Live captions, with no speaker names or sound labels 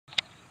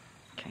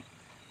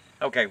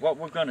Okay, what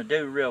we're going to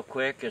do real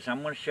quick is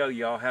I'm going to show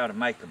y'all how to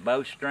make a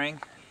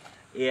bowstring.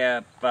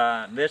 If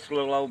this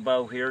little old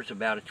bow here is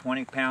about a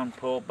 20-pound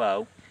pull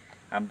bow,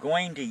 I'm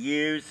going to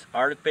use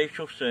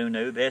artificial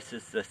sinew. This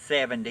is the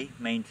 70,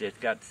 means it's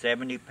got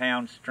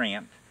 70-pound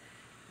strength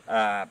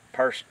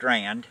per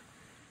strand.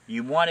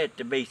 You want it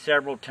to be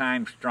several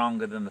times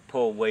stronger than the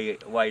pull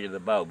weight of the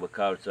bow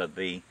because of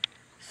the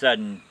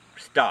sudden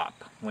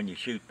stop when you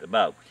shoot the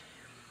bow.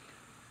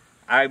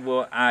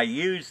 I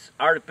use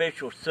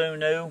artificial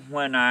sinew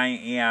when I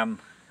am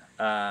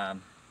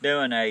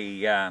doing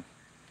a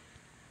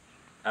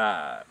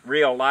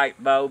real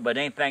light bow, but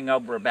anything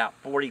over about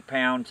 40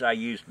 pounds I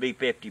use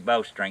B50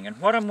 bowstring. And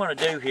what I'm going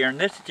to do here, and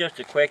this is just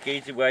a quick,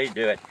 easy way to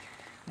do it,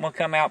 I'm going to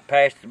come out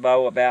past the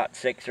bow about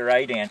 6 or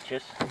 8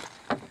 inches.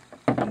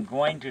 I'm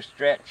going to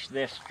stretch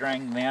this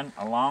string then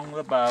along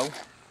the bow,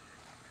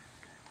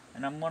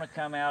 and I'm going to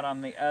come out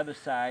on the other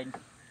side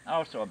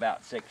also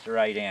about 6 or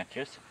 8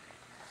 inches.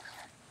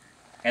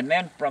 And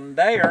then from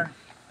there,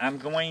 I'm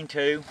going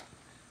to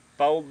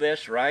fold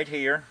this right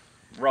here,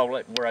 roll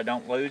it where I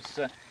don't lose,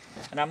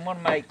 and I'm going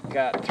to make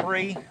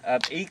 3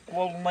 of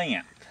equal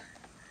length.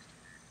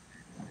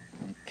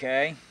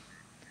 Okay,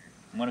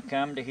 I'm going to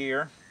come to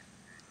here,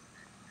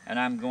 and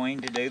I'm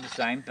going to do the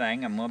same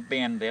thing. I'm going to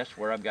bend this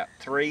where I've got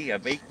 3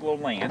 of equal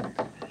length,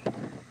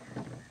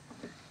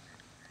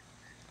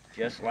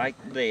 just like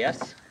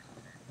this.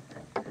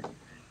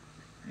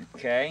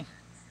 Okay.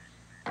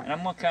 And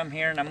I'm going to come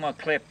here and I'm going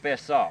to clip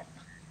this off.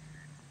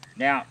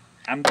 Now,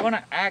 I'm going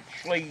to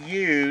actually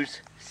use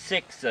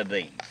 6 of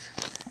these.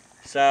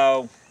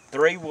 So,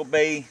 3 will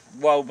be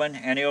woven,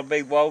 and it'll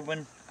be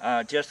woven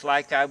just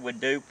like I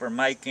would do for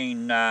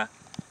making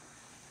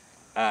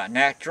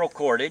natural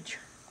cordage.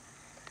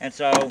 And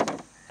so,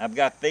 I've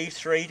got these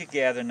 3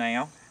 together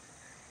now.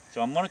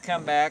 So I'm going to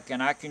come back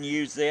and I can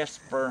use this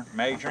for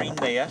measuring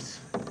this.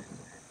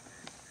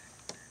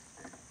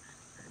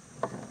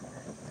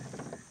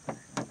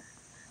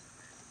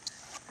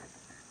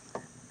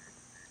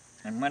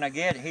 And when I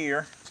get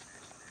here,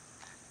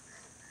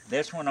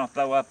 this one I'll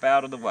throw up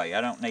out of the way.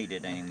 I don't need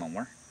it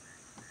anymore,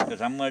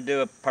 because I'm going to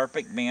do a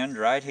perfect bend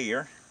right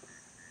here,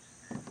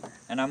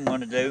 and I'm going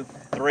to do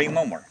 3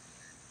 more.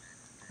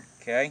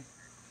 Okay?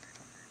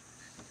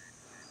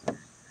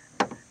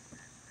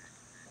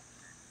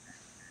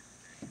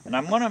 And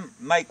I'm going to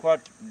make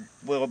what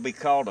will be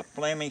called a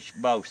Flemish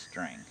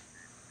bowstring.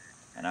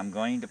 And I'm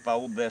going to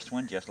fold this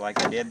one just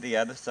like I did the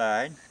other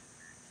side.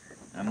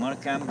 I'm going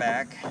to come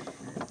back.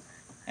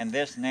 And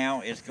this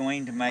now is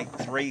going to make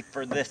 3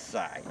 for this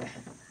side.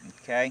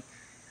 Okay?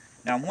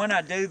 Now when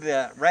I do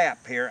the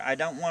wrap here, I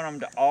don't want them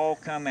to all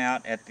come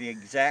out at the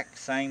exact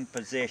same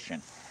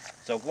position.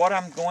 So what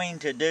I'm going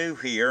to do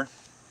here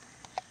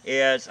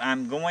is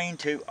I'm going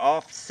to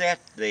offset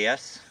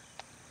this,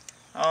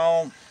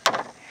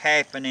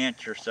 half an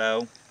inch or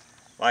so,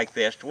 like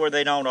this, to where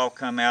they don't all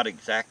come out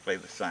exactly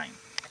the same.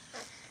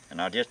 And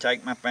I'll just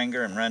take my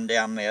finger and run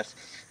down this.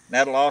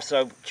 That'll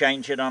also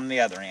change it on the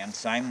other end,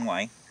 same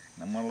way.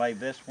 I'm going to lay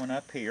this one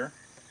up here,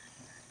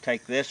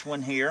 take this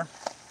one here,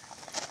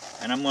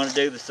 and I'm going to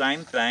do the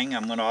same thing.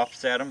 I'm going to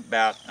offset them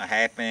about a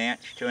half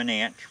inch to an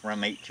inch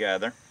from each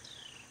other.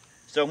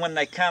 So when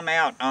they come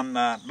out on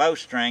the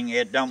bowstring,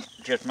 it don't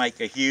just make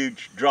a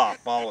huge drop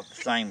all at the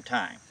same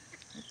time.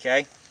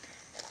 Okay?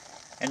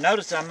 And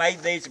notice I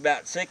made these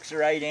about 6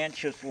 or 8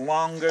 inches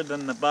longer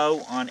than the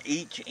bow on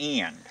each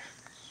end.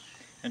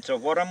 And so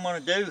what I'm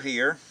going to do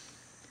here,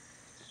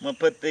 I'm going to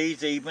put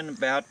these even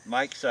about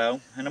like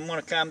so, and I'm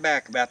going to come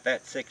back about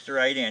that 6 or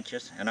 8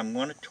 inches, and I'm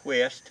going to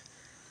twist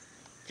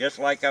just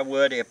like I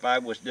would if I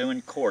was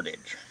doing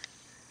cordage.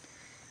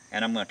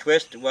 And I'm going to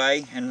twist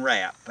away and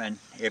wrap, and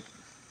if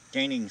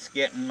Jeannie can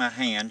get in my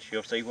hand,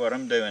 she'll see what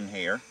I'm doing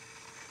here.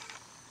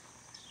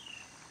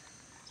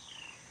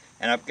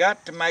 And I've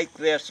got to make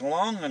this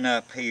long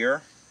enough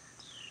here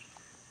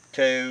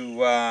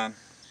to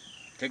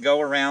go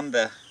around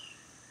the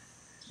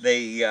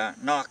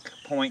knock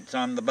points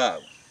on the bow.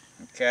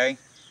 Okay,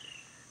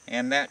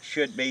 and that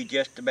should be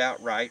just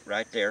about right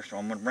there. So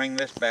I'm going to bring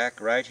this back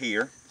right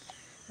here.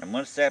 I'm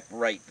going to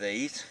separate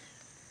these.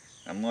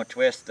 I'm going to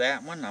twist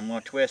that one. I'm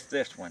going to twist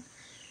this one.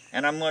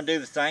 And I'm going to do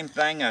the same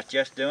thing I was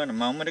just doing a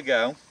moment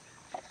ago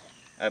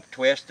of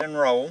twist and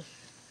roll.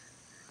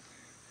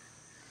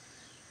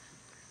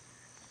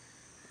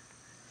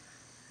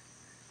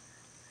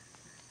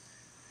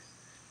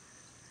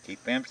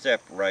 Keep them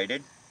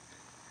separated.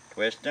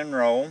 Twist and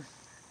roll.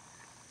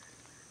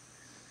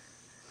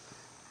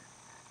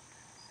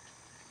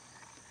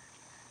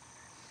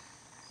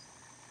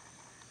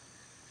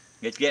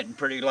 It's getting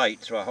pretty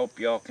late, so I hope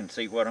y'all can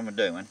see what I'm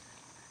doing.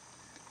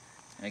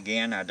 And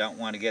again, I don't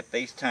want to get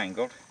these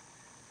tangled.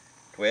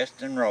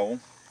 Twist and roll.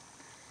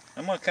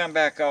 I'm going to come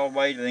back all the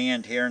way to the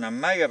end here, and I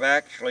may have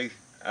actually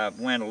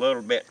went a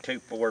little bit too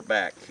far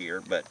back here,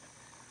 but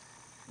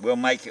we'll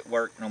make it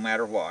work no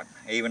matter what,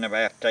 even if I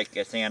have to take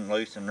this end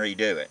loose and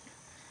redo it.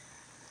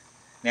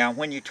 Now,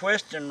 when you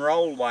twist and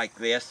roll like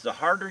this, the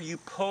harder you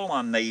pull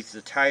on these,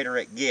 the tighter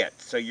it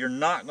gets. So you're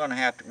not going to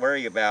have to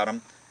worry about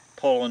them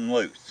pulling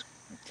loose.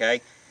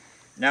 Okay,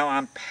 now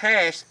I'm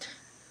past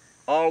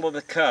all of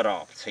the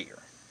cutoffs here.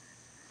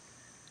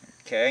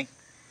 Okay,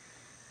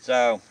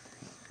 so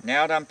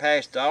now that I'm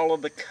past all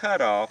of the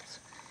cutoffs,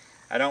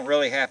 I don't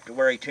really have to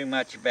worry too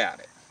much about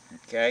it.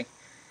 Okay,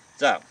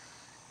 so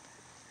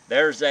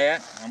there's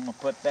that. I'm going to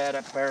put that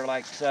up there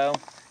like so.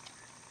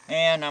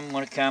 And I'm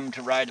going to come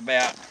to right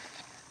about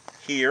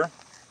here.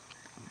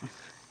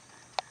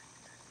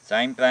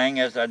 Same thing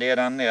as I did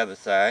on the other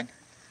side.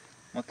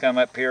 I'm going to come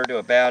up here to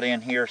about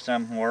in here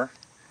somewhere.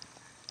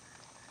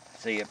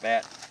 See if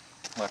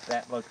what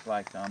that looks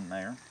like on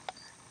there.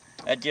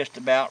 That's just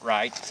about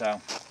right. So I'm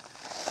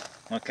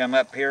going to come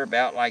up here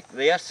about like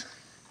this.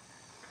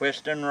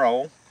 Twist and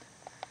roll.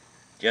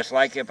 Just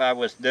like if I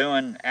was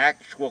doing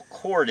actual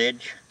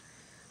cordage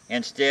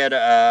instead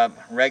of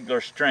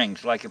regular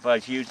strings. Like if I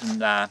was using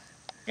the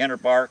inner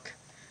bark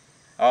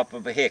off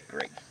of a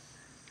hickory.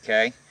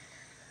 Okay.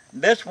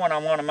 This one I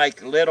want to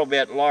make a little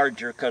bit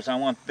larger because I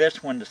want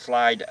this one to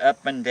slide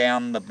up and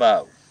down the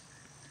bow.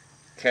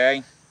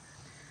 Okay.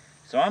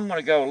 So I'm going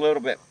to go a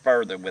little bit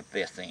further with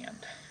this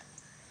end.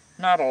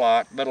 Not a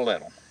lot, but a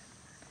little.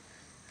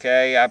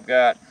 Okay, I've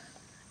got,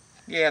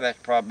 yeah, that's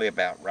probably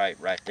about right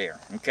there.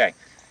 Okay,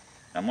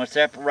 I'm going to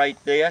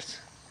separate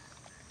this.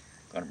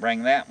 I'm going to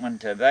bring that one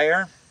to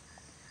there.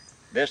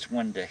 This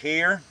one to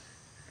here.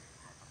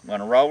 I'm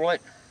going to roll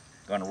it.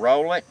 Going to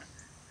roll it.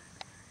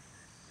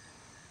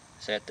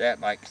 Set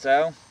that like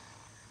so.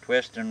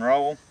 Twist and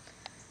roll.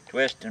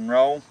 Twist and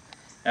roll.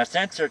 Now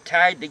since they're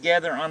tied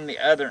together on the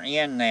other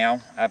end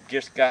now, I've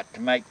just got to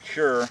make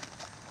sure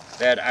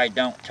that I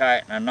don't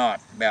tighten a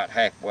knot about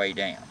halfway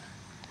down.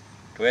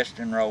 Twist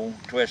and roll,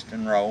 twist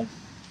and roll.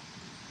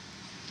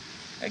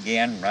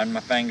 Again, run my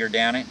finger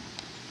down it.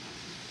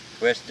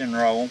 Twist and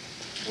roll,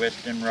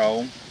 twist and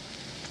roll.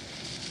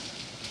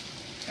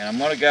 And I'm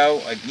going to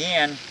go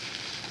again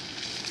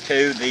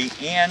to the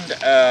end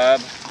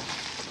of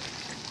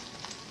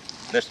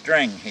the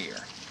string here.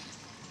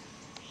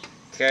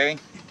 Okay?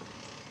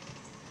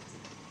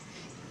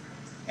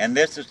 And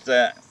this is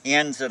the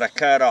ends that I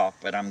cut off,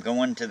 but I'm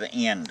going to the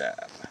end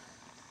of.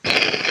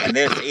 And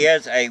this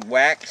is a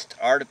waxed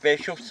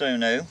artificial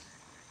sinew.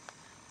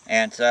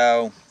 And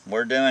so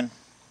we're doing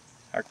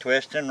our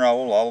twist and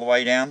roll all the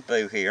way down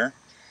through here.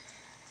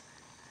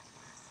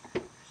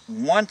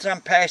 Once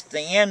I'm past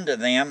the end of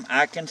them,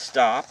 I can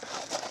stop.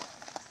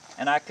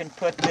 And I can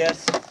put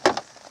this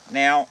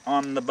now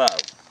on the bow.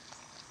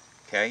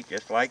 Okay,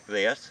 just like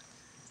this.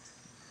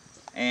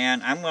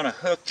 And I'm going to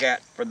hook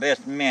that for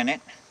this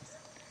minute.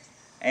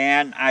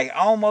 And I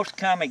almost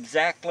come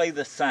exactly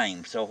the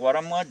same. So what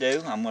I'm going to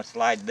do, I'm going to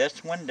slide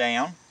this one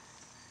down,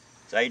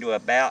 say to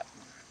about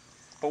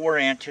 4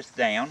 inches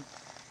down.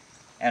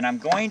 And I'm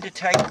going to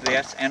take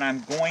this and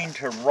I'm going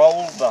to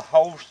roll the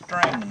whole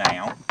string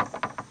now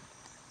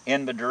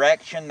in the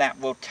direction that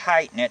will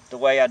tighten it the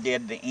way I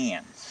did the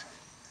ends.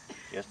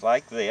 Just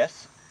like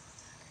this.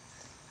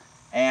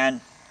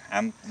 And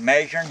I'm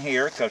measuring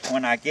here because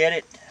when I get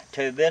it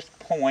to this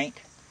point,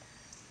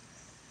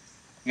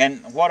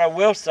 and what I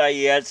will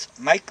say is,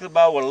 make the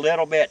bow a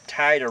little bit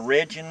tight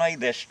originally,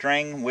 this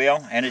string will,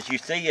 and as you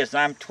see as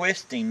I'm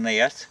twisting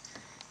this,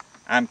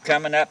 I'm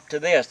coming up to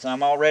this.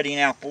 I'm already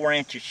now 4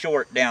 inches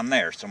short down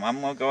there, so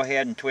I'm going to go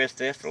ahead and twist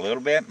this a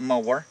little bit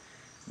more.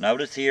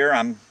 Notice here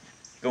I'm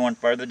going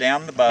further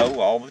down the bow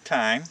all the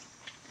time.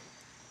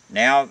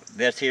 Now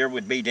this here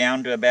would be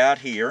down to about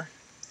here.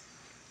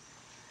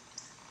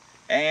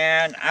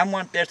 And I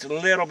want this a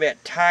little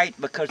bit tight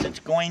because it's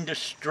going to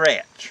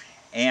stretch.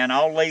 And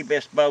I'll leave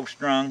this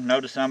bowstring.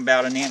 Notice I'm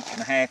about 1.5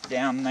 inches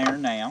down there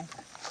now.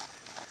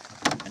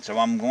 And so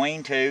I'm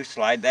going to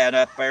slide that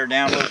up there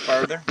down a little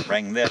further.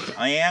 Bring this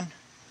in.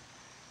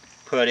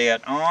 Put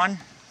it on.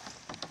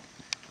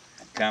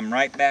 Come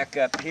right back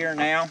up here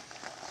now.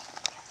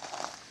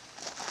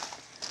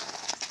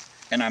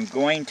 And I'm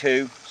going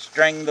to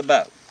string the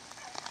bow.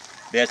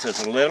 This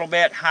is a little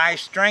bit high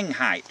string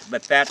height,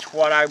 but that's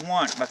what I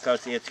want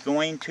because it's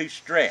going to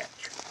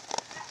stretch.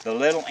 The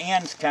little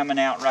end's coming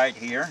out right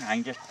here. I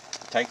can just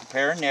take a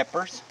pair of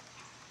nippers.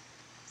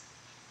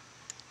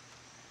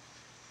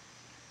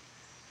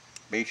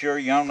 Be sure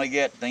you only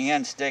get the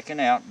end sticking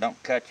out.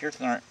 Don't cut your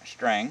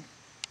string.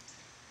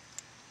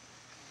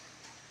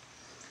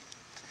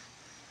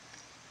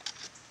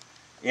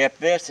 If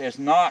this is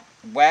not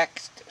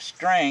waxed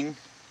string,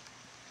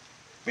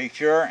 be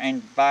sure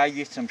and buy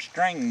you some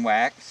string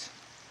wax.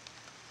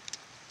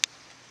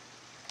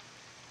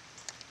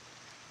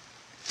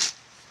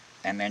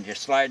 And then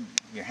just slide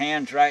your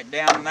hands right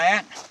down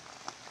that.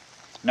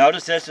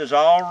 Notice this is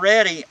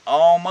already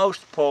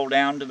almost pulled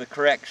down to the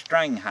correct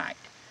string height.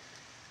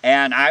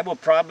 And I will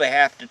probably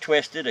have to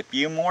twist it a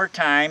few more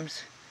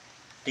times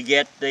to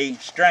get the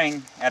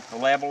string at the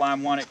level I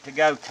want it to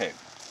go to.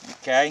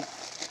 Okay?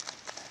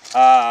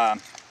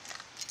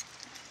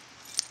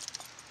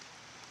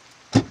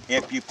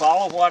 If you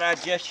follow what I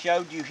just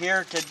showed you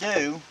here to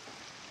do,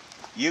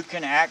 you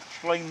can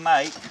actually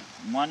make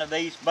one of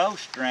these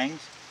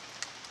bowstrings.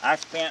 I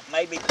spent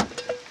maybe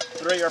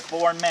 3 or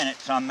 4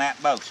 minutes on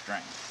that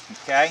bowstring,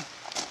 okay?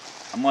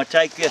 I'm going to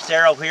take this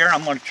arrow here.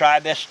 I'm going to try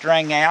this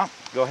string out.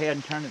 Go ahead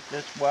and turn it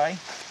this way.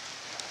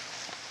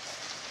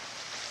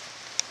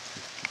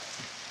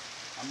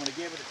 I'm going to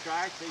give it a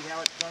try, see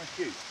how it's going to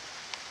shoot.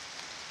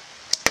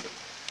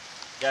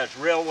 Does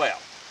real well,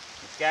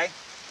 okay?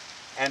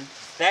 And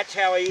that's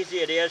how easy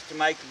it is to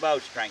make a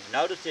bowstring.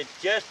 Notice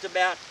it's just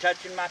about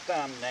touching my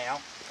thumb now.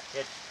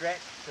 It's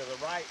stretched to the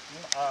right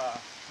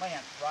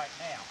length right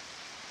now.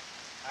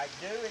 I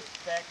do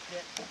expect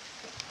it,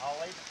 I'll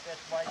leave it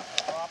this way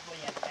for probably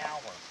an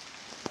hour.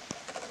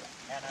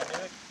 And I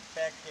do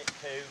expect it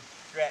to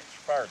stretch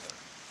further.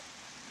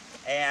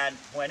 And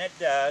when it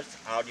does,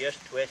 I'll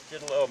just twist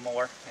it a little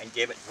more and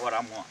give it what I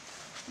want.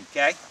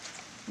 Okay?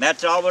 And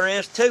that's all there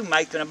is to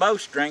making a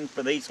bowstring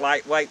for these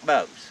lightweight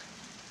bows.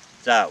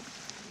 So,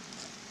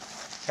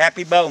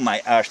 happy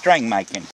string making.